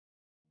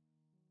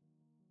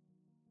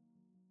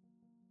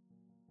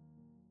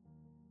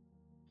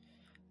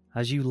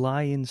As you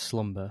lie in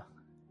slumber,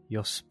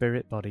 your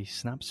spirit body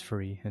snaps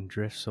free and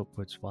drifts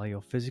upwards while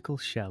your physical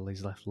shell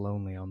is left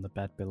lonely on the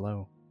bed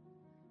below,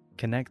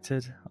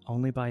 connected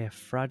only by a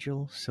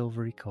fragile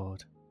silvery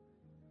cord.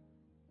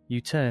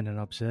 You turn and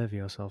observe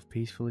yourself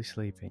peacefully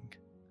sleeping.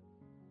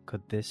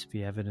 Could this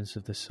be evidence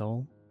of the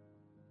soul?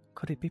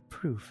 Could it be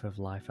proof of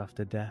life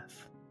after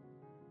death?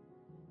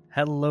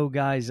 Hello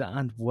guys,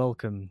 and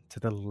welcome to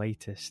the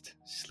latest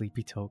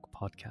Sleepy Talk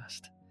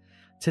podcast.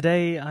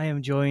 Today I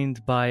am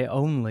joined by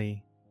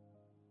only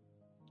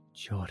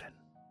Jordan.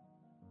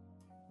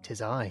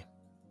 'Tis I.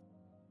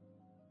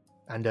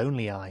 And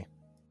only I.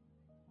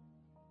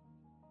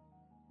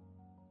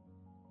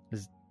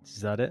 Is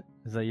that it?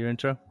 Is that your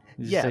intro?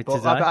 Yeah,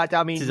 but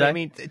I mean,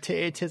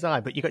 it is I.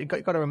 But you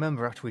got to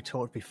remember, after we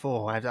talked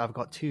before, I've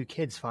got two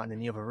kids fighting in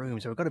the other room,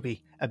 so we've got to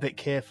be a bit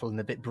careful and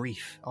a bit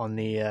brief on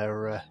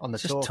the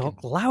Just talking.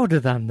 talk louder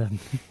than them.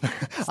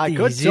 I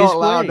could talk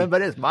louder,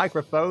 but his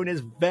microphone is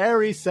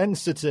very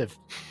sensitive.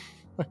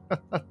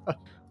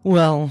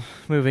 Well,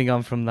 moving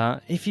on from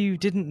that, if you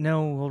didn't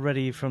know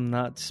already from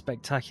that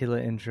spectacular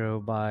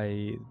intro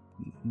by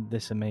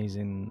this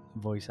amazing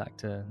voice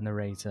actor,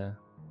 narrator,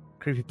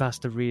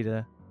 creepypasta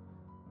reader,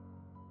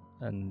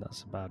 and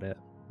that's about it,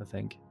 I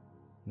think.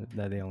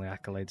 They're the only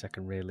accolades I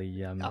can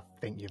really I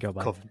think you've go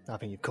by.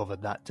 you've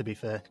covered that. To be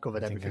fair,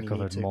 covered everything. I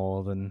covered you need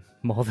more than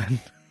more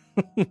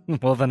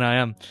than I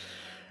am.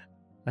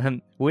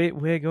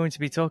 We're going to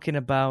be talking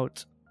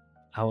about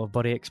our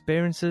body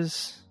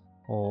experiences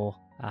or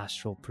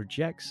astral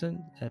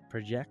projection.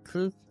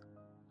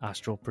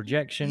 Astral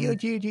projection. You're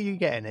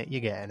getting it. You're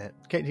getting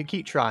it.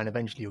 Keep trying.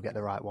 Eventually, you'll get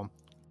the right one.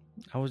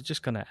 I was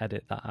just going to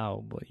edit that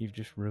out, but you've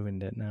just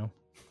ruined it now.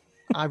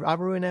 I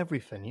ruin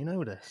everything. You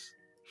know this.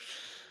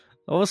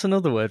 Oh, what's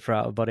another word for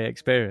out-of-body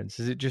experience?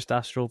 Is it just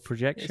astral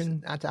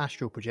projection? It's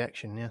astral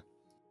projection, yeah.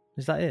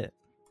 Is that it?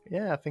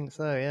 Yeah, I think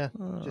so, yeah.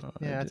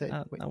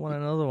 I want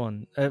another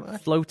one.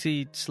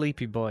 Floaty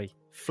sleepy boy.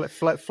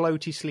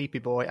 Floaty sleepy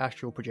boy,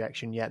 astral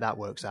projection. Yeah, that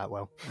works out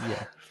well.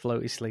 Yeah,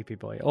 floaty sleepy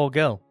boy. Or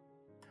girl.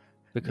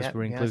 Because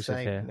we're inclusive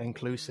here.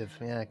 Inclusive,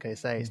 yeah. Can I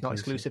say it's not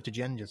exclusive to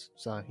genders,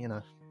 so, you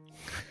know.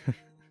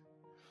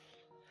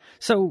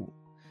 So,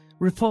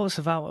 reports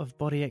of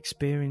out-of-body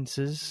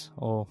experiences,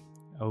 or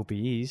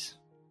OBEs.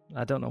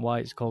 I don't know why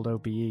it's called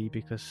OBE,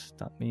 because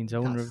that means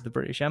owner of the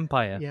British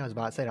Empire. Yeah, I was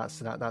about to say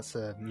that's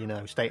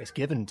status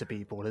given to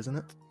people, isn't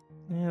it?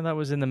 Yeah, that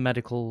was in the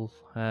medical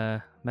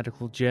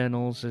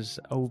journals as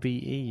OBE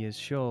is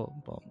short,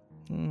 but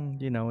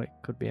it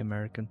could be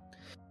American.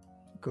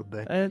 Could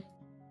be.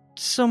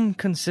 Some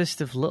consist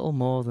of little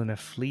more than a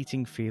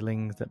fleeting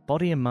feeling that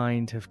body and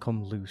mind have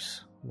come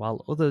loose,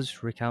 while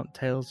others recount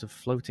tales of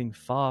floating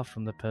far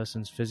from the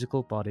person's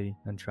physical body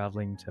and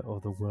travelling to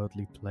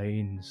otherworldly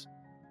planes.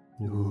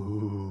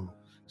 Ooh.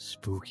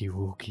 Spooky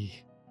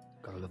wooky.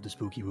 Gotta love the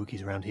spooky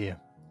wookies around here.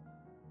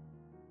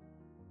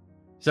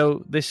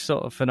 So this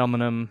sort of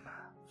phenomena?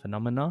 It's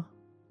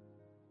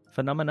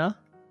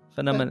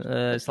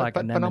like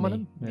an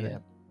phenomenon.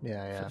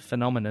 Yeah.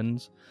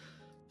 Phenomenons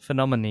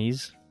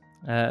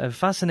have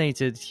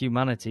fascinated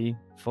humanity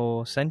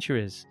for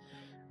centuries,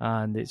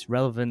 and it's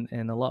relevant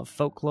in a lot of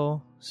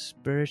folklore,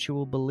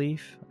 spiritual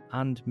belief,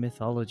 and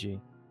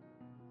mythology.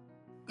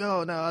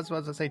 Oh no, as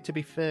I say, to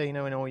be fair, in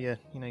all your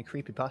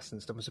creepypasta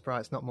and stuff, I'm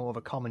surprised it's not more of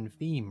a common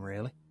theme,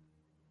 really.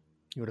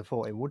 You would have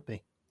thought it would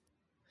be.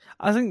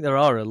 I think there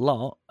are a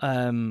lot.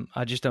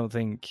 I just don't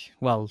think.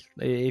 Well,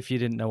 if you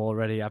didn't know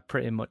already, I've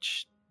pretty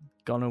much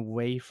gone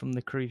away from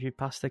the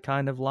creepypasta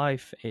kind of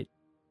life. It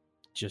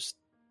just,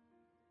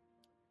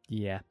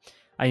 I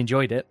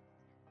enjoyed it.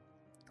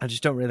 I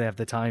just don't really have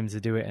the time to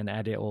do it and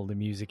edit all the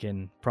music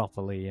in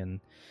properly, and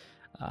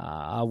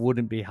I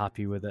wouldn't be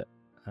happy with it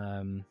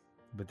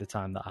with the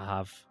time that I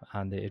have,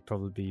 and it'd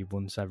probably be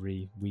once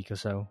every week or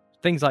so.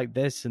 Things like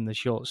this and the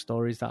short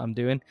stories that I'm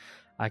doing,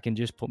 I can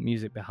just put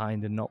music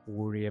behind and not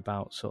worry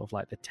about sort of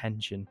like the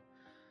tension.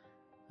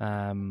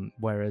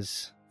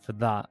 Whereas for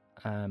that,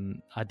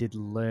 I did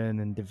learn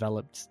and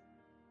developed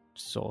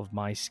sort of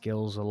my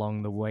skills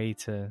along the way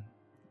to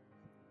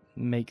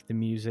make the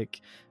music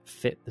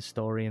fit the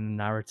story and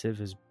the narrative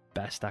as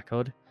best I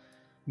could.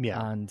 Yeah.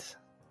 And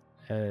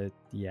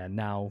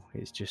now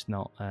it's just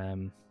not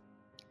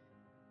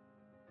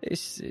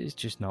it's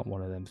just not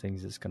one of them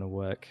things that's going to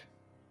work.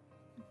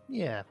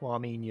 Yeah, well, I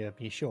mean, your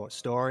short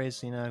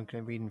stories,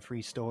 reading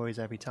 3 stories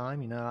every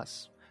time,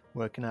 that's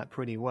working out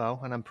pretty well.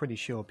 And I'm pretty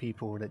sure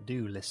people that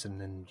do listen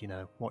and,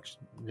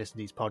 listen to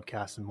these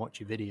podcasts and watch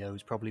your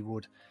videos probably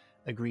would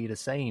agree the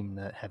same,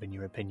 that having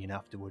your opinion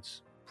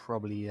afterwards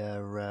probably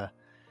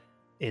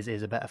is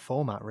a better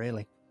format,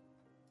 really.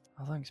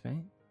 Oh, thanks,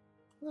 mate.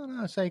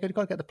 No, so you've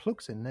got to get the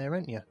plugs in there,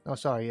 ain't you? Oh,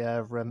 sorry,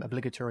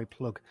 obligatory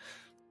plug.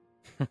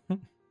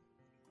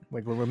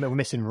 We're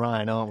missing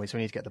Ryan, aren't we? So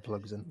we need to get the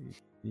plugs in.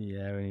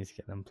 Yeah, we need to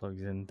get them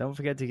plugs in. Don't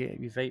forget to get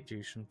your vape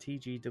juice from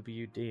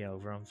TGWD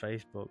over on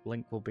Facebook.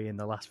 Link will be in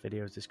the last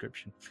video's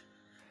description.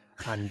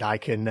 And I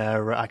can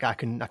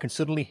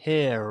suddenly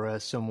hear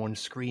someone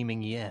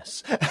screaming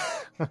yes.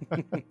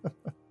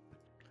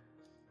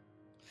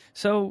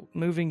 So,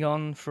 moving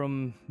on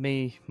from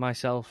me,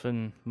 myself,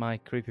 and my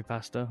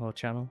creepypasta or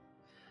channel.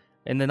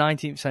 In the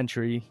 19th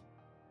century,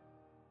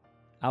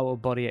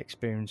 out-of-body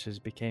experiences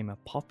became a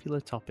popular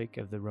topic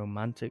of the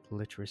Romantic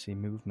literacy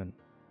movement.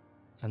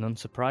 And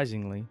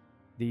unsurprisingly,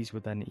 these were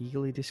then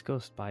eagerly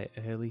discussed by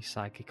early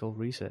psychical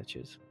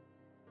researchers.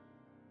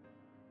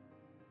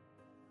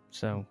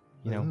 So,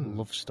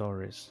 love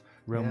stories.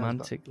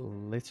 Romantic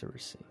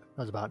literacy.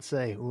 I was about to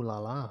say, ooh la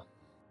la.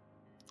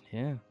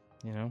 Yeah,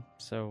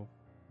 so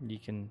you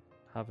can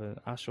have an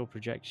astral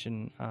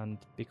projection and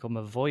become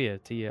a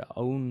voyeur to your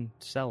own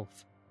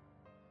self.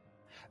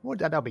 Well,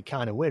 that'd be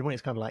kind of weird, wouldn't it?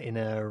 It's kind of like in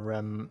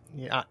a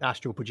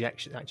astral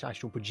projection,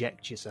 astral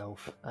project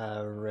yourself,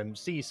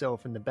 see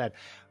yourself in the bed.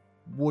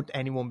 Would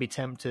anyone be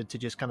tempted to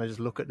just kind of just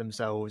look at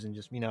themselves and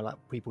just, like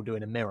people do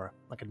in a mirror,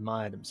 like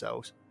admire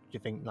themselves? Do you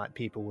think like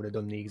people would have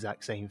done the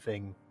exact same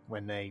thing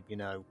when they,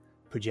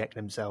 project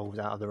themselves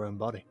out of their own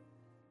body?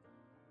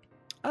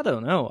 I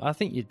don't know. I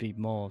think you'd be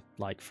more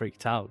like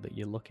freaked out that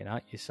you're looking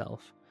at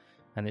yourself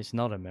and it's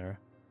not a mirror.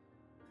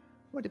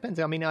 Well, it depends.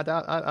 I mean,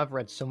 I've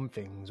read some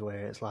things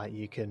where it's like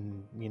you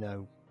can,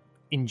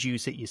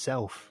 induce it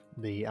yourself,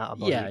 the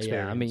out-of-body experience.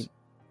 Yeah. I mean,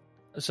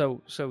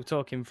 so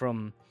talking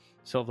from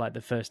sort of like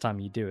the first time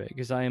you do it,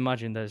 because I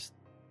imagine there's,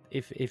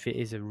 if it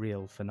is a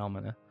real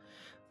phenomena,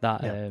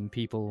 that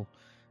people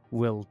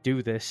will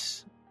do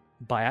this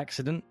by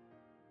accident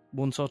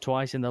once or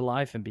twice in their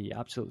life and be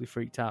absolutely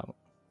freaked out.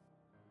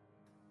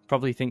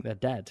 Probably think they're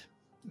dead.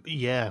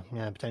 Yeah,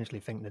 potentially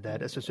think they're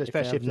dead, especially if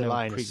they're no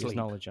lying previous asleep.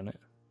 knowledge on it.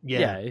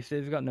 Yeah, if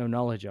they've got no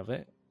knowledge of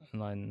it,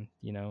 and then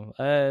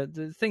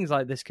the things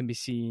like this can be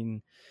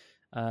seen.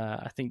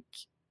 I think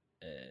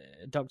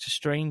Doctor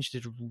Strange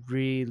did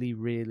really,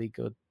 really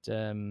good.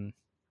 There's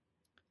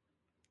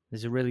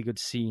a really good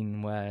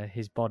scene where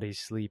his body's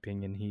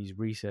sleeping and he's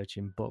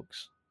researching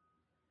books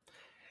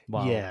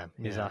while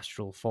his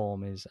astral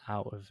form is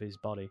out of his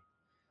body.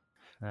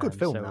 Good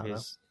film, though.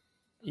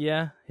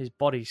 Yeah, his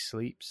body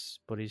sleeps,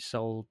 but his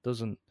soul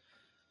doesn't.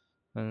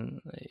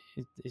 And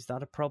is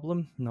that a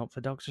problem? Not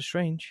for Doctor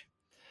Strange.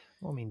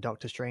 Well, I mean,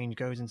 Doctor Strange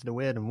goes into the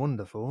weird and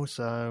wonderful,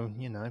 so,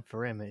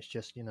 for him, it's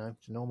just,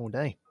 it's a normal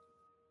day.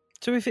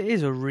 So if it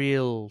is a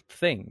real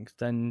thing,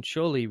 then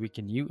surely we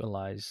can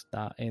utilize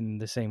that in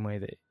the same way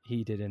that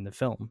he did in the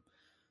film,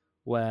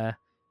 where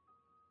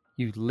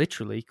you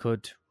literally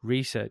could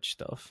research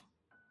stuff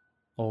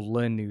or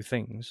learn new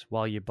things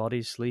while your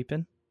body's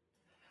sleeping.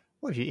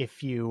 Well,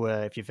 if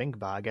you think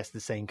about it, I guess the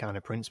same kind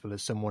of principle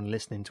as someone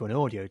listening to an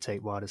audio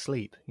tape while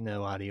asleep.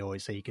 How they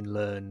always say you can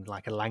learn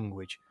like a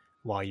language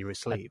while you're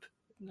asleep.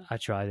 I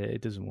tried it.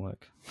 It doesn't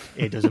work.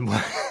 It doesn't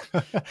work.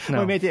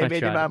 No,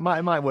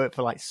 it might work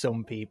for like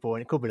some people,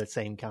 and it could be the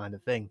same kind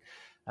of thing.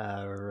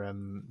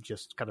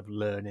 Just kind of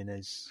learning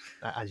as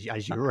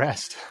you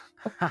rest.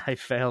 I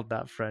failed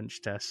that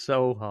French test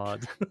so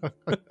hard.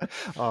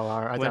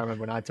 I don't remember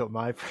when I took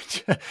my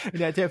French.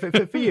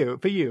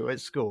 For you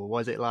at school,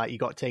 was it like you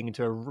got taken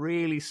to a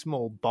really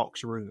small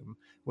box room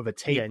with a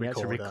tape recorder? Yeah,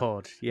 to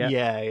record.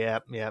 Yeah,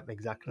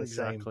 exactly the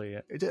same.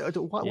 Yeah.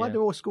 Why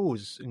do all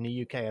schools in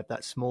the UK have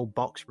that small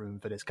box room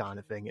for this kind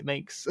of thing? It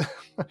makes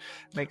no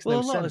sense.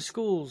 Well, a lot of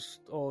schools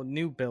or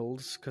new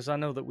builds, because I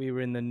know that we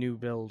were in the new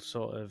build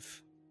sort of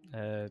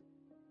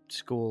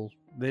school.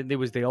 There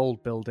was the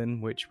old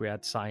building, which we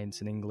had science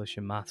and English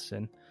and maths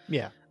in.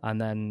 Yeah.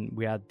 And then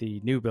we had the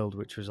new build,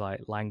 which was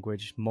like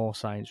language, more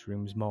science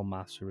rooms, more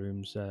maths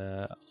rooms,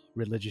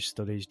 religious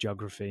studies,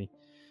 geography,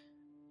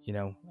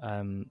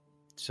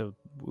 so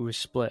we were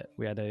split.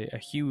 We had a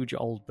huge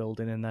old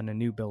building and then a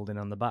new building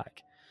on the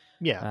back.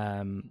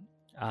 Yeah.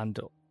 And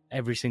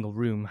every single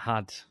room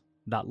had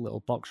that little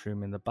box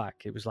room in the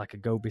back. It was like a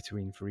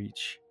go-between for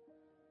each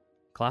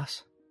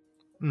class.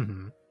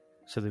 Mm-hmm.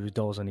 So there was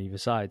doors on either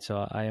side.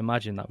 So I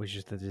imagine that was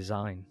just the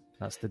design.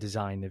 That's the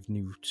design of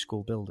new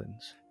school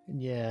buildings.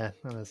 Yeah,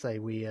 as I say,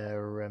 we had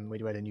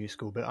a new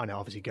school, but I know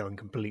obviously going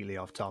completely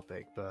off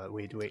topic, but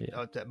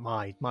at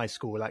my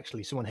school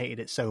actually, someone hated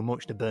it so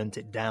much they burnt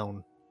it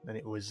down, and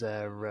it was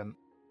burnt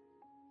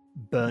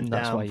That's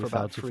down why you for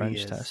failed about your 3 French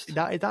years. test.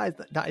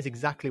 That is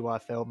exactly why I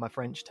failed my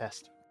French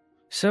test.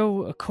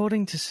 So,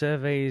 according to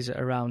surveys,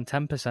 around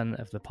 10%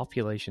 of the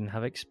population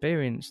have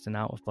experienced an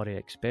out-of-body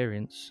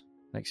experience.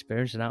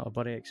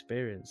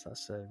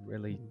 That's a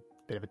really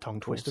bit of a tongue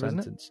cool twister,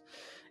 sentence.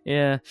 isn't it?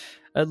 Yeah,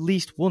 at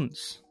least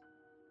once.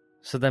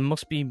 So there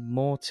must be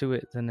more to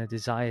it than a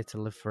desire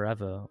to live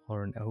forever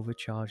or an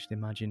overcharged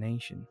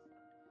imagination.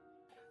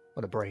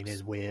 Well, the brain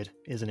is weird,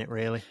 isn't it,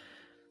 really?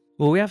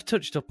 Well, we have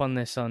touched up on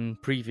this on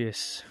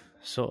previous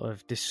sort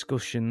of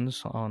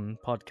discussions on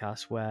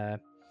podcasts where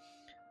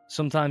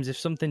sometimes if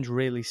something's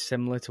really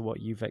similar to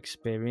what you've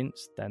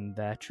experienced, then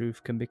their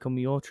truth can become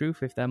your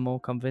truth if they're more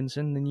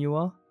convincing than you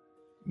are.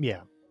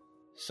 Yeah.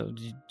 So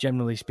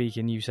generally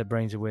speaking, you said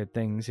brains are weird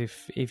things.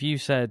 If you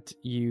said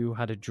you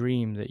had a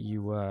dream that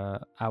you were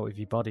out of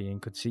your body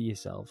and could see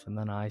yourself, and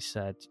then I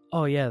said,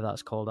 oh yeah,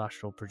 that's called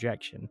astral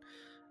projection.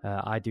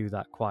 I do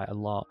that quite a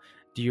lot.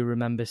 Do you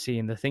remember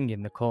seeing the thing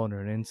in the corner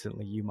and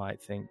instantly you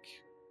might think,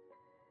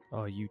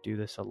 oh, you do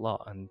this a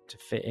lot, and to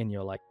fit in,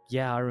 you're like,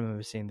 yeah, I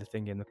remember seeing the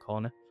thing in the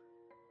corner.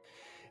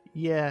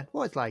 Yeah,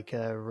 well, it's like,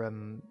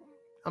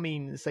 I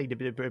mean, say the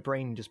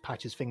brain just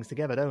patches things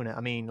together, don't it?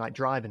 I mean, like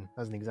driving,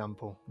 as an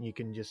example. You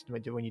can just,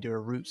 when you do a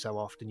route so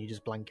often, you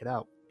just blank it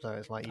out. So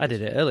it's like... I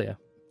did it earlier.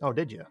 Oh,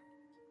 did you?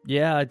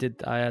 Yeah, I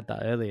did. I had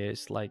that earlier.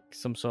 It's like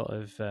some sort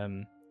of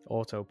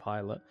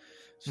autopilot.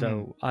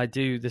 So I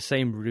do the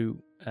same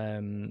route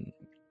a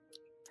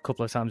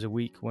couple of times a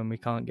week when we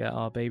can't get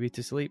our baby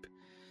to sleep.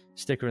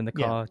 Stick her in the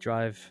car,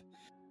 drive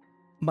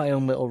my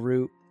own little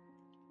route.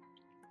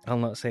 I'll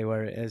not say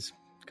where it is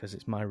because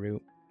it's my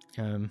route.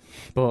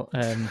 But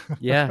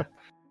yeah,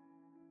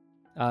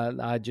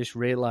 I just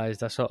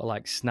realised I sort of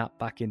like snapped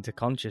back into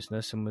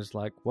consciousness and was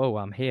like, whoa,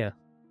 I'm here.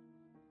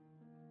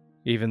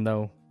 Even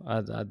though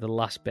the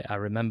last bit I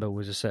remember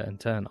was a certain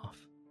turn off.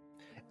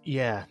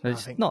 Yeah.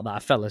 It's not that I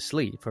fell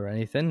asleep or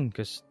anything,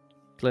 because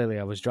clearly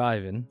I was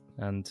driving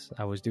and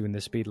I was doing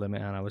the speed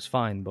limit and I was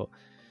fine, but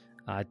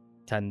I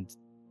tend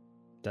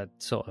to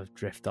sort of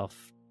drifted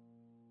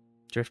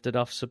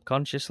off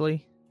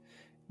subconsciously.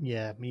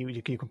 Yeah,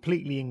 you're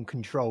completely in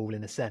control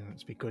in a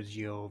sense because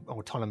your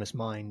autonomous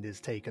mind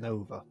is taken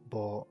over.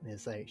 But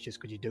it's just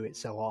because you do it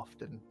so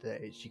often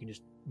that you can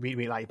just read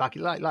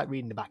like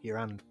reading the back of your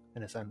hand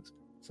in a sense.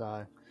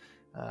 So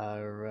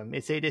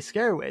it's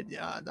scary.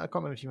 I can't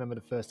remember if you remember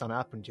the first time it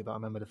happened to you, but I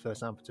remember the first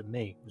time it happened to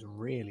me. It was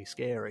really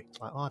scary. It's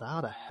like, oh, how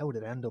the hell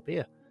did I end up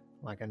here?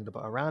 Like, I ended up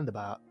at a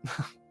roundabout.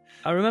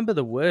 I remember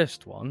the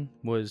worst one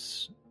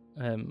was...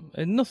 and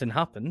nothing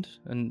happened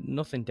and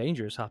nothing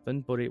dangerous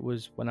happened, but it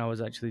was when I was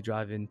actually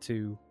driving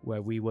to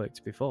where we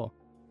worked before.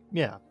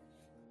 Yeah.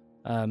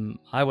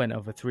 I went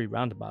over 3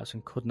 roundabouts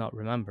and could not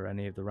remember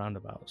any of the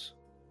roundabouts.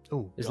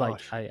 Oh, it's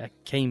like I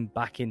came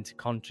back into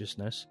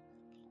consciousness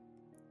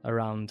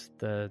around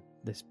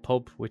this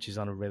pub, which is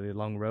on a really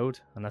long road,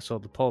 and I saw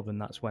the pub, and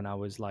that's when I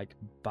was like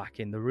back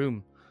in the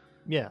room.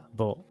 Yeah.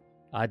 But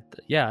I'd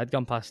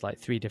gone past like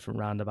 3 different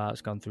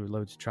roundabouts, gone through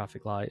loads of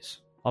traffic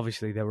lights.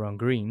 Obviously, they were on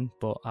green,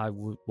 but I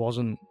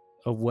wasn't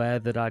aware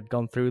that I'd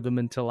gone through them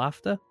until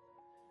after.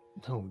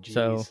 Oh, jeez.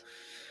 So,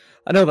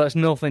 I know that's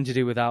nothing to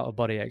do with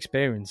out-of-body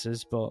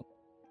experiences, but...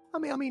 I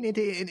mean,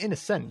 in a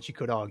sense, you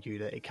could argue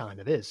that it kind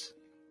of is,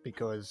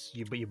 because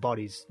your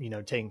body's,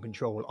 taking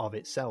control of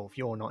itself.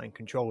 You're not in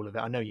control of it.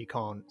 I know you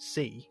can't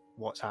see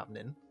what's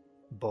happening,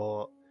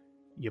 but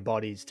your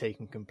body's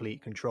taking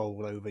complete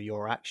control over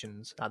your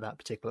actions at that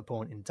particular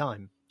point in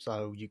time.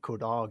 So you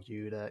could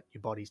argue that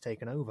your body's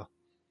taken over.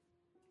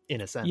 In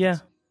a sense. Yeah,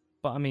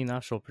 but I mean,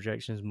 astral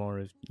projection is more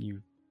of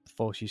you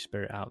force your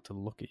spirit out to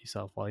look at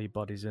yourself while your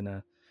body's in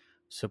a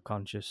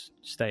subconscious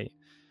state.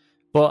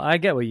 But I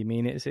get what you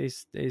mean.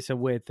 It's a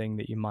weird thing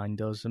that your mind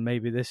does, and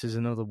maybe this is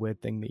another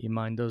weird thing that your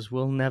mind does.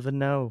 We'll never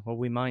know, or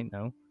we might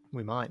know.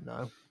 We might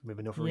know with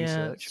enough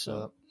research.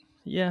 But...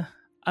 Yeah,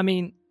 I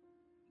mean,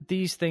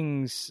 these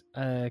things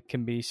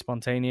can be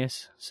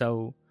spontaneous.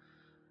 So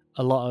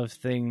a lot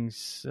of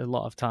times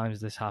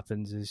this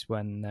happens is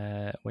when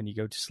you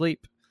go to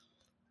sleep.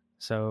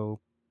 So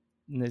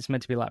it's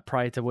meant to be like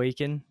prior to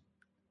waking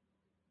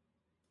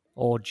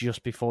or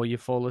just before you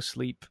fall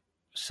asleep.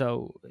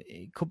 So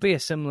it could be a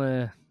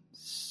similar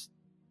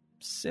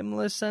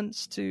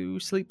sense to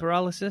sleep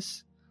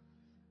paralysis.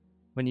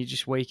 When you're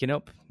just waking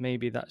up,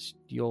 maybe that's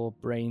your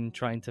brain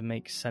trying to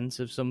make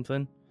sense of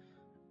something.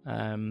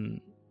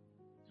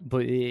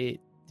 But you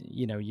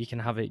can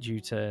have it due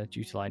to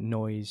like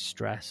noise,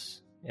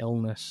 stress,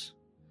 illness.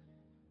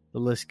 The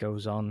list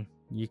goes on.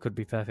 You could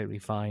be perfectly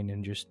fine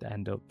and just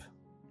end up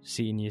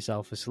seeing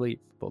yourself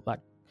asleep. But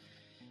that,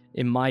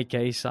 in my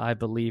case, I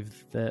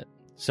believe that...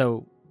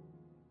 So,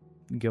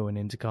 going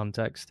into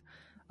context,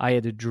 I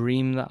had a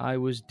dream that I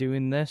was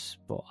doing this,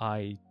 but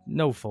I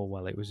know full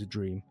well it was a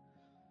dream.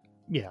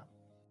 Yeah.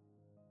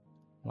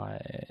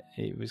 Like,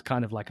 it was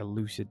kind of like a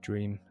lucid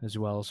dream as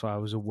well, so I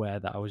was aware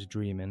that I was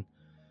dreaming.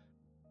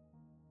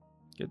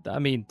 I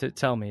mean,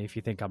 tell me if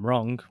you think I'm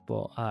wrong,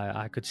 but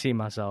I could see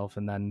myself,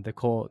 and then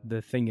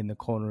the thing in the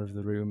corner of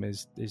the room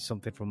is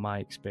something from my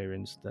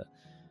experience, that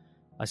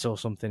I saw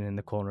something in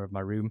the corner of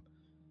my room.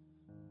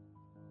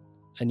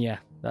 And yeah,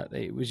 that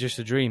it was just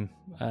a dream.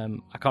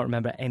 I can't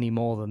remember any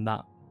more than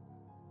that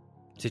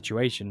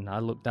situation. I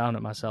looked down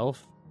at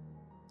myself,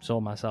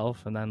 saw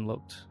myself, and then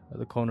looked at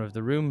the corner of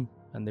the room,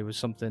 and there was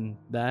something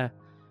there,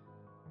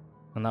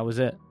 and that was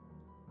it.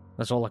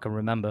 That's all I can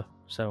remember.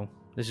 So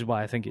this is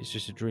why I think it's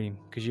just a dream,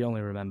 because you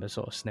only remember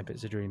sort of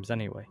snippets of dreams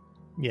anyway.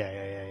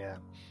 Yeah.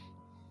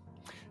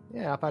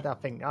 Yeah, I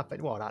think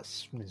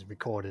that's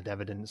recorded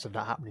evidence of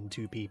that happening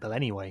to people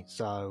anyway.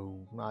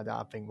 So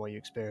I think what you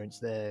experienced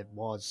there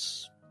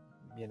was,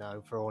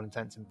 for all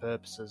intents and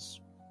purposes,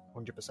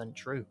 100%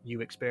 true.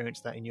 You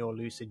experienced that in your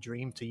lucid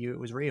dream. To you, it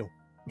was real.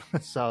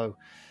 So,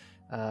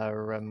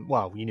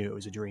 you knew it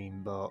was a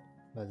dream, but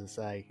as I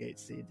say,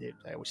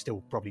 it was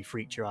still probably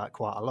freaked you out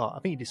quite a lot. I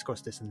think you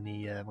discussed this in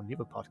the one of the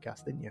other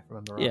podcasts, didn't you?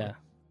 Remember?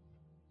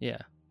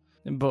 Yeah.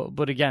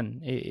 But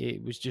again,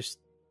 it was just...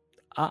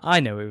 I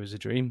know it was a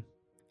dream.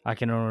 I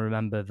can only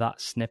remember that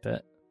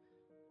snippet.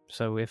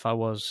 So if I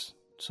was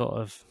sort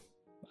of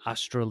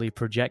astrally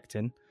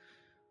projecting,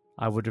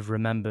 I would have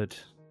remembered,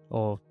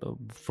 or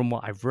from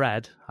what I've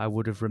read, I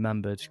would have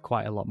remembered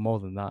quite a lot more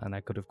than that, and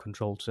I could have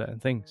controlled certain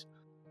things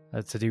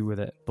to do with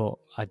it. But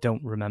I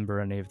don't remember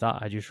any of that.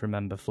 I just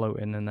remember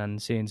floating and then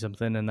seeing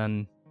something, and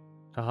then,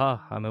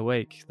 aha, I'm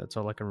awake. That's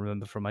all I can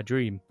remember from my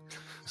dream.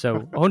 So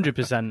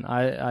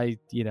 100%,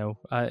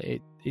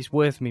 it's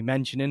worth me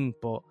mentioning,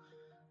 but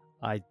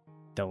I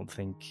don't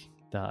think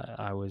that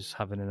I was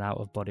having an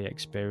out-of-body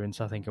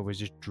experience. I think I was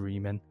just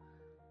dreaming,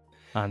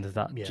 and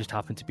that just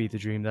happened to be the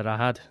dream that I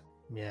had.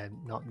 Yeah,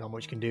 not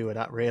much can do with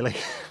that, really.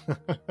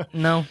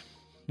 No,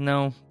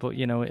 but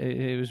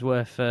it was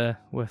worth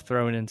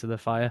throwing into the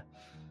fire.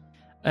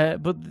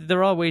 But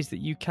there are ways that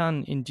you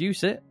can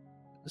induce it.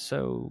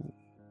 So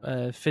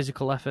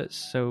physical efforts.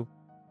 So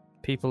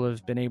people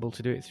have been able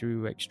to do it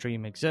through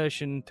extreme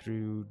exertion,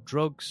 through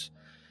drugs,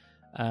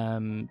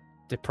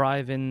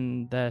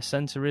 depriving their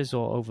sensories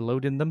or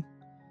overloading them,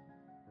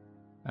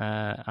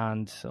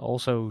 and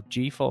also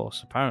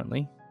G-force,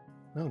 apparently.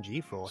 Oh,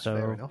 G-force, so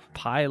fair enough.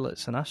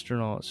 Pilots and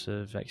astronauts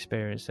have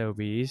experienced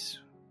OBEs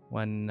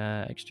when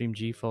extreme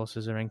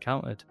G-forces are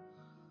encountered.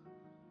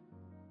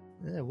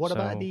 Yeah, what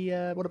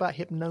about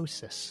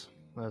hypnosis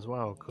as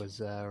well?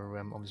 Because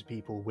obviously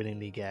people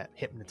willingly get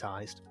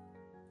hypnotized,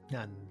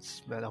 and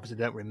obviously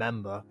don't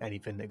remember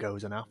anything that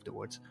goes on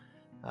afterwards.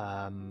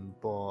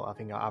 But I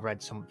think I've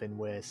read something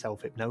where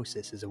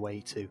self-hypnosis is a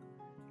way to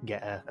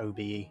get a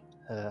OBE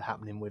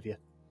happening with you.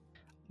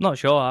 Not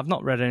sure. I've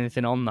not read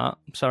anything on that.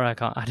 Sorry, I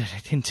can't add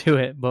anything to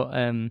it. But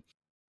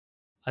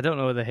I don't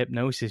know whether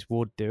hypnosis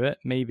would do it.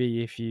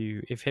 Maybe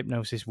if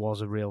hypnosis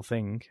was a real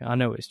thing. I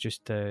know it's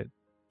just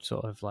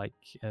sort of like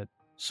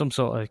some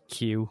sort of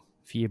cue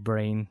for your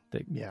brain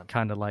that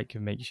kind of like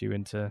makes you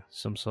into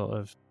some sort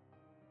of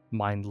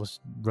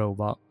mindless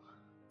robot.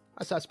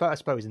 I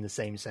suppose in the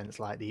same sense,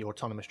 like the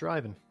autonomous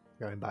driving,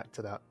 going back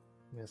to that.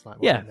 It's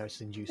like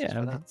hypnosis induces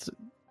for that.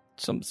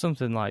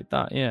 Something like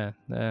that, yeah.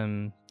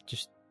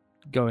 Just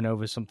going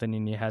over something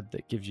in your head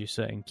that gives you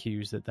certain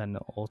cues that then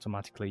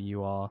automatically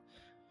you are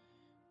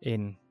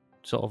in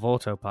sort of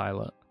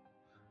autopilot.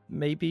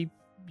 Maybe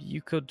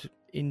you could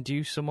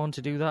induce someone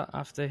to do that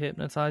after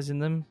hypnotizing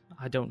them.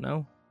 I don't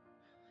know.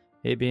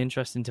 It'd be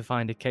interesting to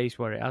find a case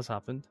where it has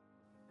happened.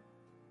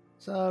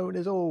 So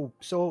there's all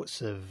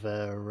sorts of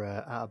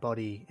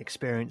out-of-body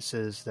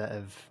experiences that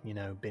have,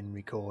 been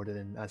recorded,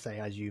 and I say,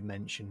 as you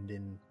mentioned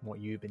in what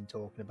you've been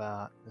talking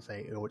about, I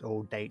say it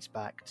all dates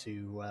back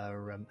to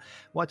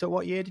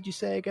what year did you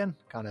say again?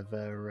 Kind of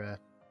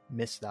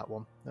missed that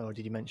one. Or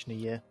did you mention a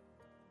year?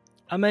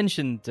 I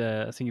mentioned,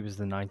 I think it was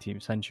the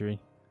 19th century.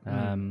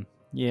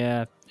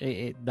 Yeah,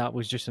 that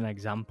was just an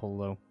example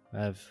though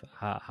of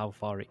how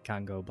far it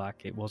can go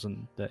back. It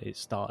wasn't that it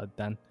started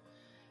then.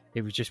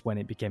 It was just when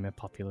it became a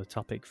popular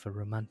topic for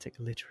romantic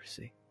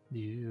literacy.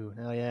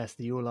 Oh yes,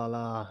 the ooh la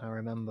la, I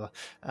remember.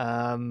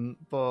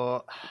 But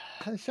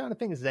I'm trying to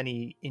think if there's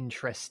any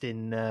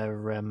interesting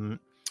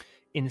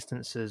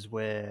instances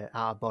where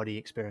out-of-body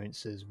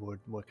experiences were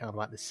kind of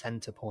like the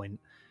center point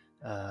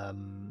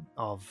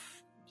of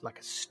like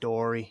a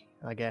story,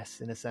 I guess,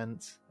 in a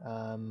sense.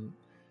 I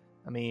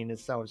mean,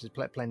 there's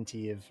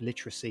plenty of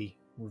literacy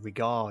with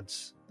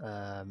regards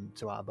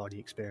to out-of-body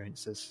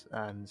experiences,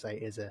 and say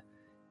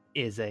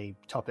is a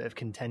topic of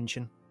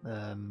contention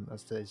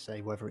as to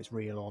say whether it's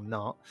real or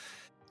not.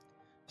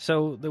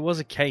 So there was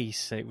a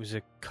case, it was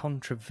a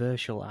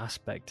controversial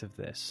aspect of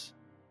this,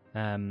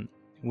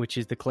 which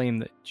is the claim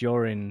that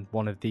during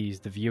one of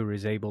these, the viewer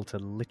is able to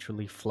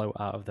literally float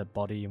out of their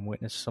body and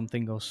witness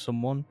something or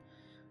someone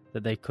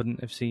that they couldn't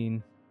have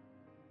seen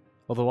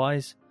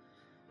otherwise.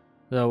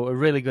 So a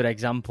really good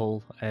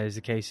example is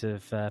the case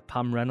of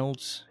Pam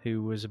Reynolds,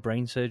 who was a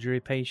brain surgery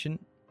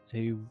patient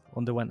who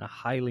underwent a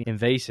highly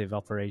invasive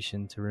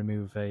operation to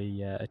remove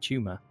a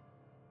tumour.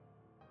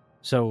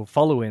 So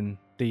following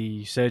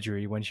the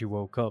surgery, when she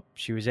woke up,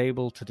 she was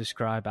able to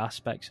describe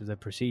aspects of the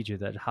procedure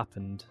that had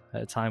happened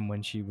at a time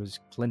when she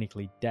was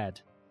clinically dead.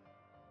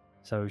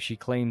 So she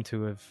claimed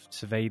to have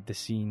surveyed the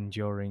scene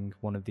during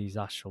one of these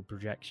astral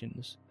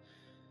projections.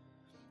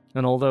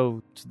 And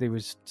although there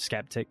was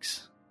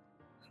skeptics,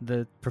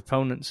 the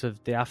proponents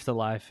of the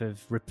afterlife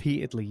have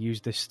repeatedly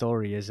used this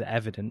story as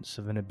evidence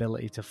of an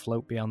ability to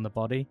float beyond the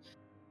body.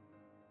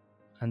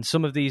 And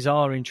some of these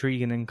are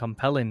intriguing and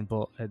compelling,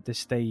 but at this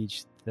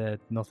stage, they're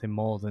nothing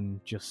more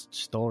than just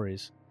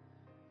stories.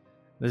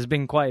 There's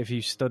been quite a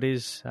few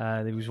studies.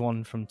 There was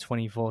one from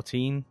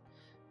 2014,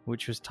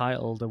 which was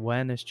titled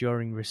Awareness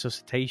During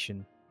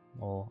Resuscitation,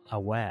 or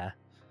AWARE.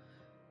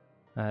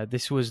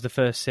 This was the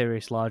first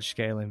serious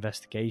large-scale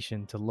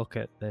investigation to look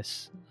at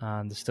this,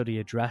 and the study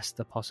addressed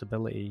the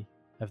possibility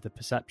of the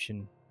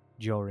perception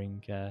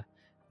during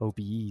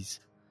OBEs,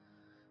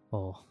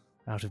 or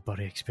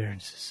out-of-body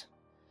experiences.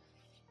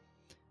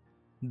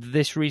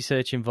 This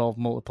research involved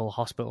multiple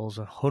hospitals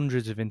and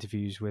hundreds of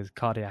interviews with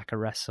cardiac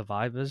arrest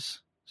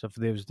survivors. So for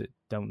those that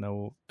don't know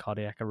what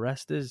cardiac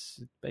arrest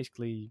is,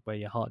 basically where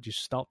your heart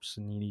just stops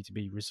and you need to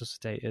be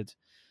resuscitated,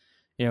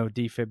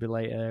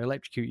 defibrillator,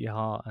 electrocute your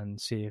heart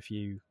and see if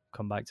you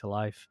come back to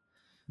life.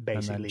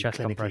 Basically, chest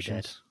clinically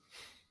compressions. dead.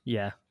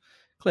 Yeah,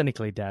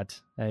 clinically dead.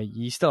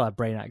 You still have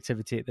brain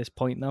activity at this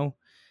point, though.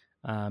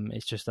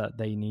 It's just that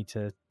they need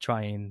to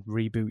try and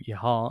reboot your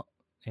heart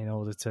in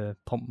order to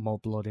pump more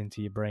blood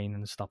into your brain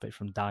and stop it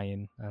from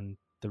dying and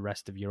the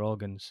rest of your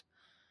organs.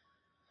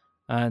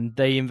 And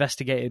they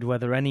investigated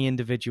whether any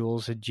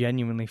individuals had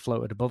genuinely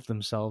floated above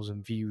themselves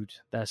and viewed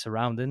their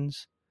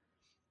surroundings.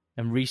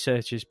 And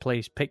researchers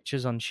placed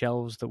pictures on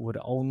shelves that would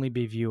only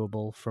be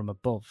viewable from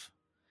above.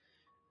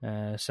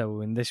 So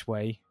in this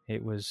way,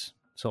 it was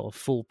sort of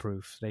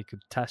foolproof. They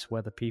could test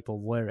whether people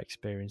were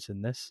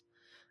experiencing this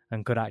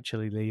and could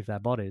actually leave their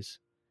bodies.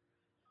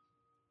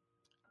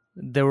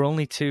 There were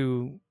only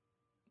 2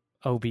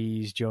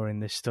 OBEs during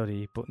this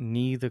study, but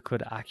neither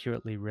could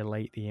accurately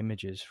relate the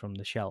images from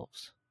the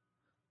shelves.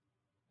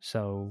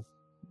 So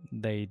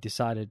they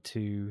decided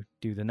to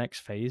do the next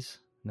phase,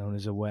 known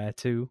as Aware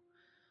 2,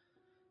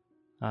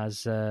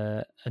 as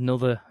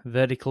another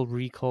vertical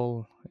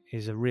recall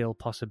is a real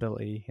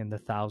possibility in the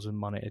 1,000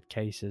 monitored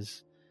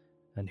cases,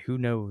 and who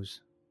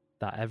knows,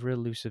 that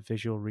ever-elusive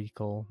visual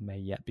recall may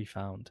yet be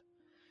found.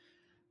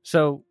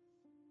 So,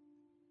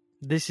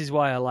 this is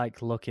why I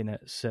like looking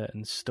at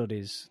certain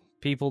studies.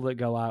 People that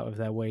go out of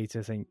their way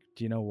to think,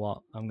 do you know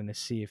what, I'm going to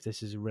see if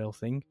this is a real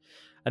thing.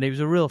 And it was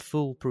a real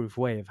foolproof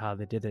way of how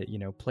they did it,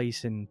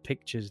 placing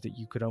pictures that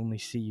you could only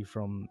see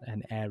from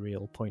an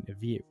aerial point of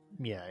view.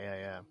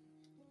 Yeah.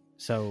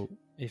 So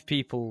if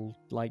people,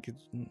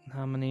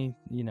 how many,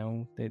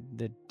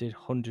 they did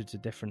hundreds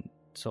of different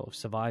sort of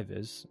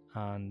survivors,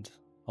 and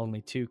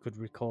only 2 could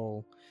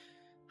recall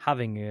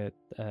having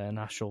an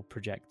astral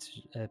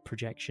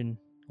projection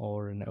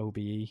or an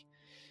OBE,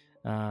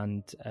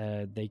 and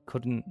they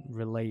couldn't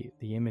relate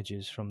the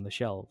images from the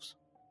shelves.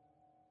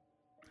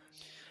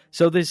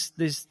 So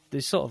there's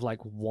sort of like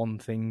one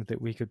thing that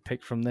we could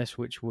pick from this,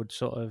 which would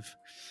sort of,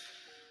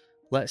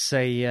 let's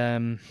say, I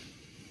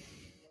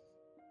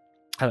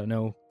don't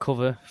know,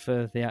 cover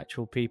for the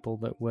actual people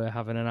that were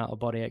having an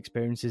out-of-body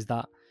experience, is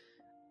that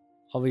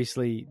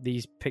obviously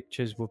these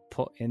pictures were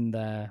put in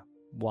there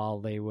while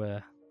they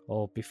were,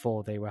 or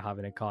before they were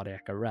having a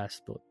cardiac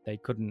arrest, but they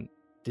couldn't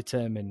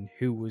determine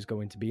who was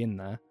going to be in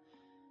there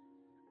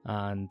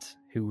and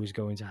who was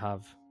going to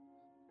have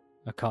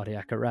a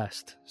cardiac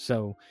arrest.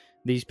 So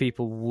these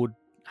people would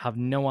have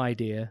no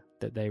idea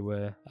that they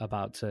were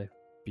about to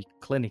be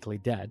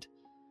clinically dead.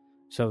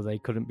 So they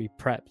couldn't be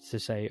prepped to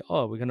say,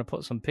 oh, we're going to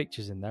put some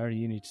pictures in there and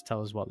you need to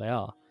tell us what they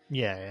are.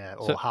 Yeah.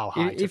 Or So how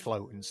high to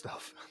float and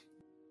stuff.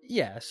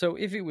 Yeah, so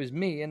if it was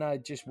me and I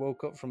just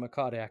woke up from a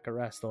cardiac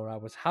arrest, or I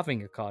was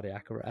having a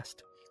cardiac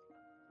arrest,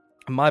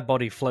 and my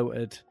body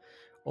floated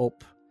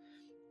up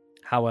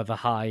however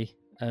high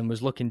and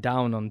was looking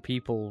down on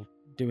people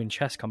doing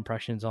chest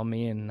compressions on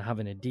me and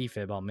having a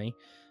defib on me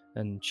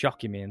and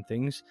shocking me and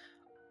things,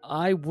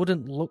 I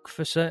wouldn't look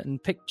for certain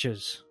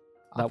pictures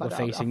that were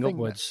facing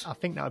upwards. I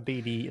think that would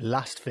be the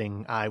last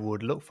thing I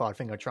would look for. I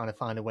think I'd try to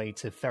find a way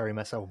to ferry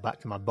myself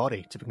back to my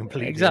body, to be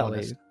completely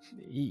honest.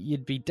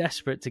 You'd be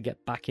desperate to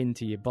get back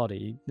into your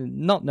body,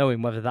 not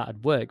knowing whether that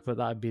would work, but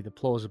that would be the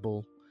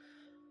plausible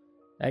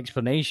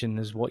explanation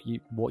as what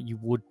you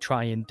would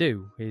try and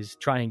do, is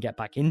try and get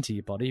back into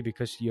your body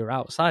because you're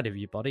outside of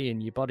your body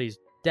and your body's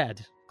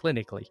dead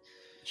clinically.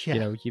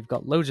 Yeah. You've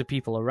got loads of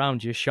people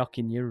around you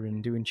shocking you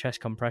and doing chest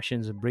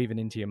compressions and breathing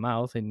into your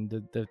mouth, and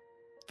the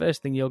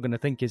first thing you're going to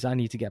think is, I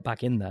need to get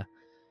back in there.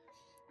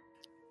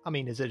 I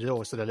mean, there's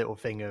also the little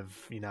thing of,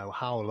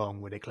 how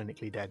long were they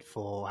clinically dead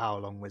for? How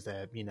long was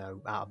their,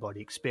 out-of-body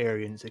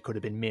experience? It could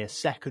have been mere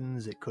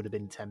seconds. It could have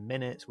been 10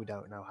 minutes. We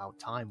don't know how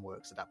time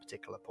works at that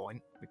particular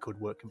point. It could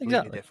work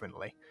completely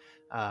differently.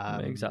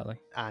 Exactly.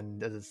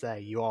 And as I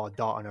say, you are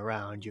darting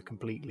around. You're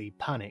completely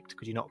panicked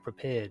because you're not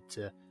prepared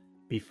to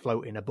be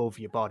floating above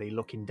your body,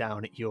 looking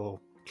down at your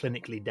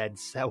clinically dead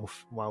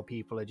self while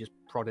people are just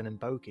prodding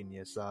and poking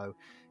you. So,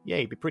 yeah,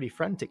 you'd be pretty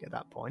frantic at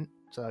that point.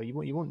 So you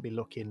wouldn't be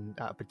looking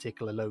at a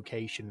particular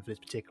location for this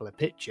particular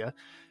picture,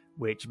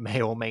 which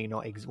may or may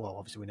not exist. Well,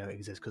 obviously we know it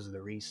exists because of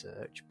the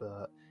research,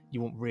 but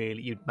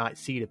you might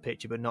see the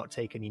picture but not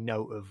take any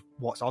note of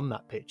what's on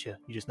that picture.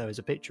 You just know there's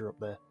a picture up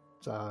there.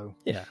 So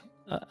yeah,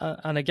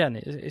 and again,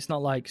 it's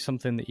not like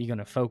something that you're going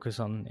to focus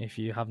on if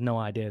you have no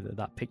idea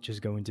that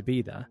picture's going to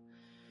be there.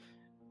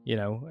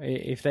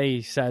 If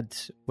they said,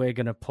 we're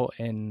going to put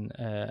in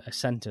a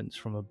sentence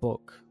from a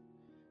book,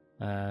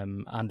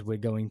 and we're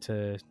going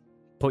to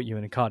put you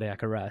in a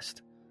cardiac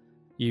arrest,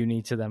 you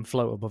need to then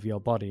float above your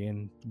body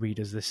and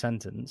read us this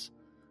sentence,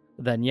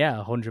 then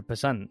yeah,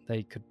 100%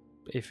 they could,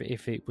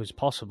 if it was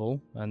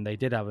possible and they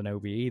did have an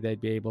OBE,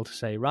 they'd be able to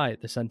say, right,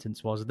 the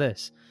sentence was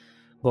this.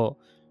 But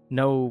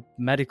no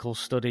medical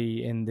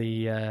study in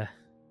the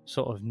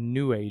sort of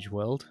new age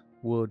world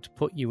would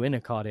put you in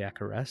a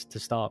cardiac arrest to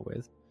start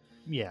with.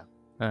 Yeah.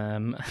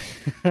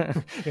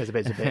 It's a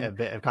bit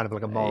of kind of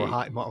like a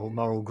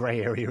moral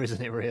grey area,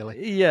 isn't it,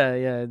 really?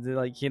 Yeah.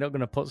 Like, you're not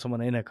going to put someone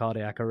in a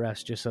cardiac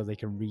arrest just so they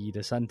can read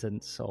a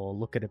sentence or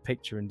look at a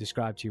picture and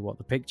describe to you what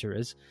the picture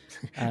is.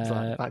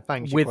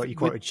 Thanks, you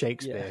quoted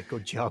Shakespeare. Yeah.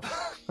 Good job.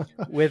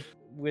 with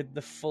with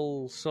the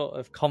full sort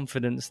of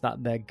confidence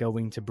that they're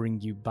going to bring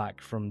you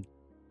back from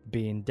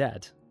being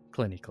dead,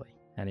 clinically,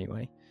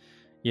 anyway.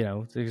 You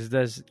know,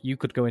 there's you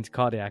could go into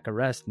cardiac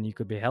arrest and you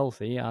could be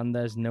healthy, and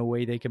there's no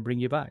way they can bring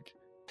you back.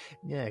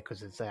 Yeah,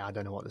 because I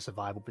don't know what the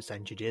survival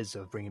percentage is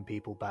of bringing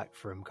people back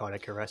from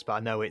cardiac arrest, but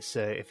I know it's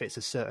if it's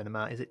a certain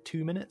amount, is it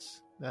 2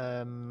 minutes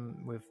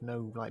with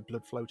no like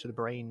blood flow to the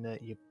brain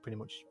that you pretty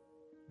much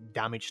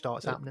damage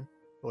starts happening,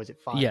 or is it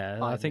 5? Yeah,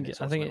 5 I think minutes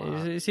or something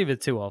like that? it's either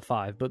 2 or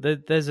 5, but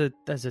there's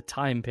a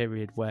time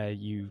period where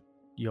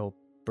your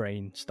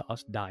brain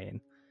starts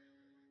dying.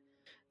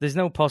 There's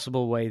no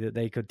possible way that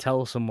they could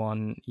tell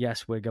someone,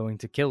 yes, we're going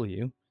to kill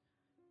you,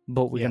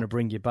 but we're going to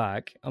bring you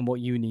back. And what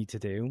you need to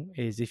do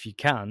is, if you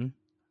can,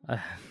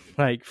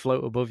 like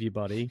float above your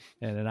body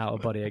in an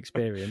out-of-body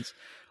experience,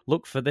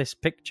 look for this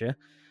picture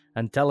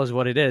and tell us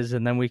what it is,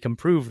 and then we can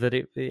prove that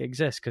it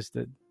exists, because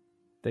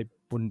they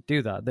wouldn't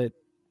do that. That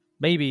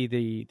maybe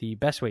the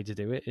best way to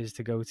do it is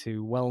to go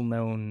to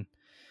well-known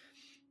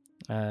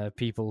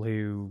people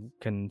who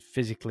can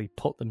physically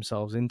put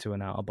themselves into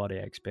an out-of-body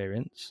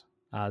experience,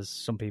 as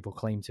some people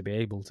claim to be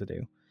able to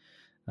do.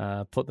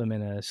 Put them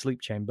in a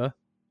sleep chamber,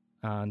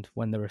 and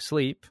when they're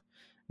asleep,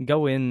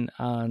 go in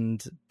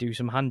and do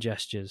some hand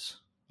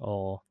gestures,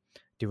 or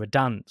do a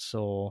dance,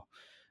 or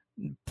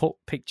put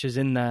pictures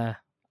in there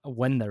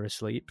when they're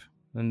asleep.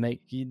 And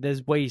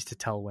there's ways to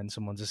tell when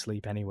someone's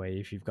asleep anyway,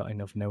 if you've got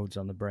enough nodes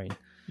on the brain.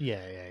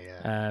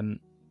 Yeah.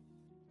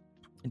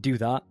 Do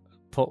that.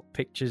 Put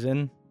pictures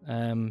in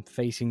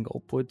facing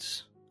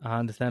upwards,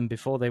 and then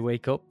before they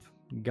wake up,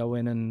 go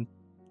in and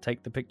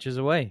take the pictures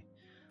away,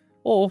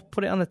 or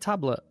put it on a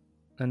tablet,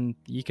 and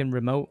you can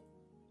remote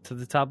to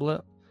the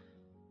tablet,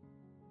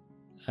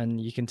 and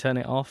you can turn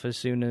it off as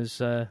soon as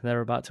they're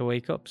about to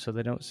wake up, so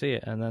they don't see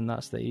it. And then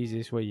that's the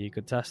easiest way you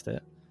could test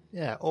it.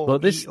 Yeah,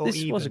 but this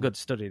was a good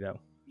study, though.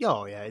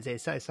 Oh yeah,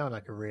 it sounded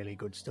like a really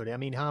good study. I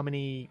mean, how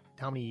many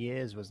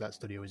years was that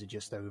study, or was it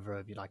just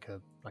over like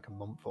a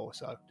month or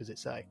so? Does it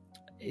say?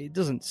 It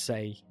doesn't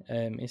say.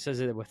 It says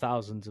there were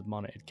thousands of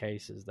monitored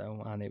cases,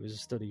 though, and it was a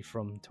study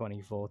from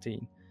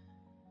 2014.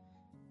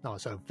 Oh,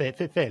 so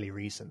fairly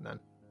recent then.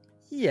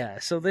 Yeah,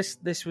 so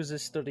this was a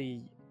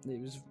study. It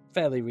was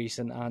fairly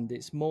recent, and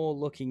it's more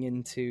looking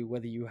into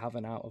whether you have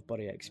an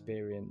out-of-body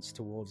experience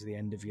towards the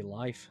end of your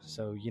life.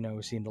 So, you know,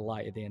 seeing the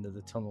light at the end of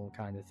the tunnel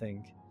kind of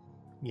thing.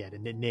 Yeah, the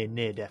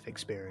near-death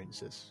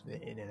experiences,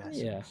 in essence.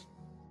 Yeah,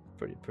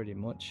 pretty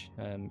much.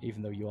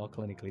 Even though you are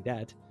clinically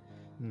dead,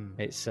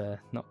 it's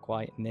not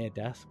quite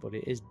near-death, but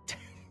it is.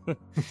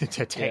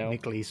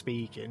 Technically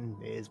speaking,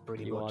 it is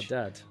pretty you much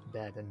are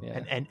dead,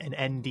 and an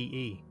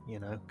NDE, you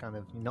know, kind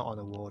of not on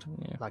a ward,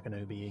 like an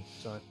OBE.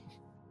 So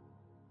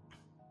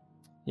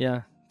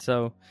yeah,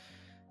 so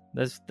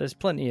there's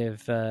plenty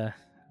of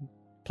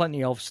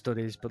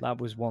studies, but that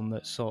was one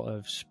that sort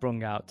of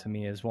sprung out to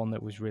me as one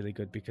that was really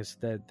good, because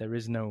there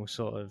is no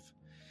sort of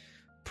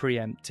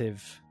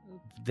preemptive,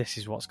 this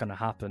is what's going to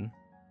happen,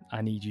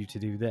 I need you to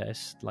do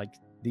this. Like,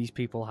 these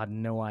people had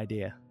no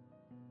idea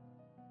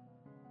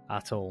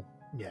at all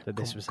that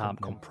this was happening.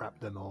 Couldn't prep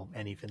them or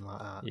anything like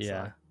that.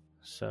 Yeah.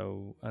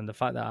 So, and the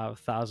fact that out of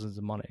thousands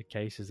of monitored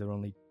cases, there were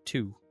only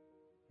 2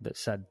 that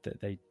said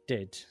that they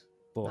did.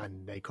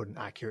 And they couldn't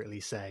accurately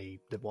say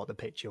what the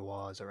picture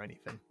was or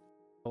anything.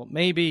 Well,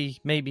 maybe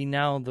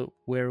now that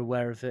we're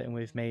aware of it and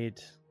we've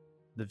made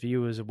the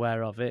viewers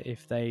aware of it,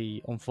 if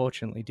they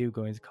unfortunately do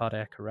go into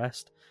cardiac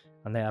arrest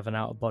and they have an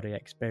out-of-body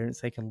experience,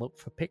 they can look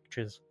for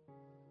pictures.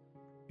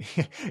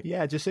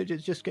 Yeah, just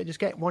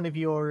get one of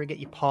get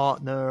your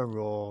partner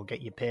or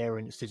get your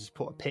parents to just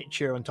put a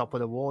picture on top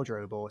of the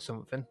wardrobe or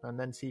something, and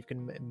then see if you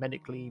can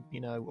medically,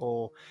 you know,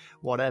 or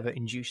whatever,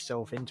 induce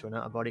yourself into an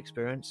out-of-body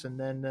experience, and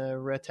then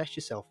test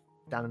yourself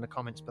down in the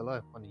comments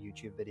below on the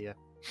YouTube video.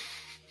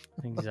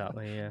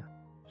 Exactly, yeah.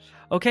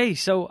 Okay,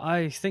 so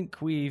I think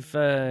we've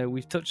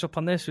touched up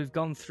on this. We've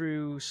gone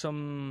through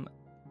some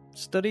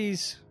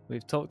studies.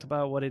 We've talked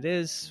about what it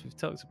is. We've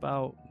talked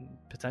about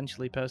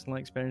potentially personal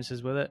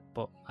experiences with it,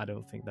 but I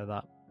don't think they're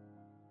that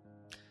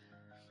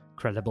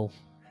credible.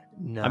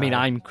 No. I mean,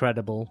 I'm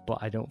credible, but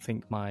I don't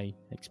think my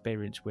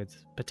experience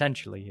with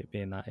potentially it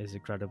being that is a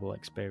credible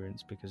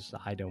experience, because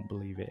I don't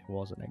believe it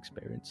was an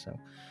experience. So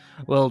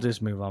we'll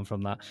just move on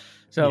from that.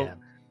 So,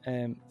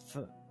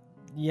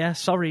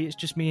 sorry, it's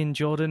just me and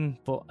Jordan,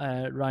 but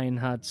Ryan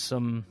had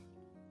some,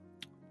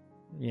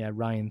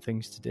 Ryan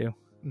things to do.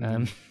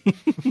 I'm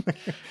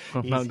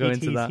not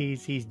going to that.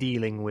 He's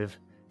dealing with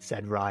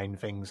said Ryan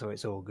thing, so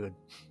it's all good.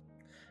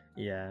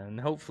 Yeah, and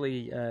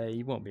hopefully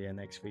he won't be here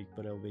next week,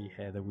 but he'll be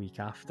here the week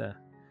after.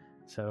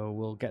 So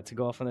we'll get to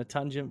go off on a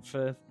tangent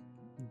for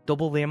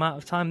double the amount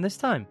of time this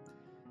time.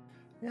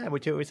 Yeah,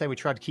 we say we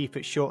tried to keep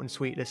it short and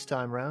sweet this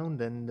time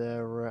round, and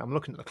I'm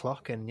looking at the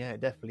clock, and yeah, it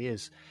definitely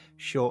is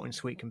short and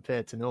sweet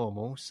compared to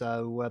normal.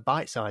 So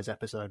bite-sized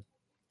episode.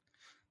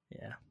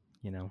 Yeah,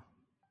 you know,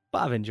 but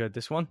I've enjoyed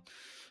this one.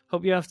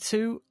 Hope you have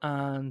too,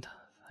 and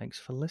thanks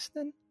for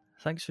listening.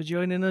 Thanks for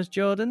joining us,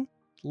 Jordan.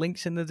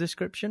 Links in the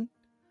description.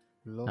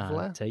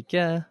 Lovely. Take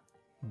care.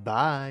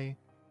 Bye.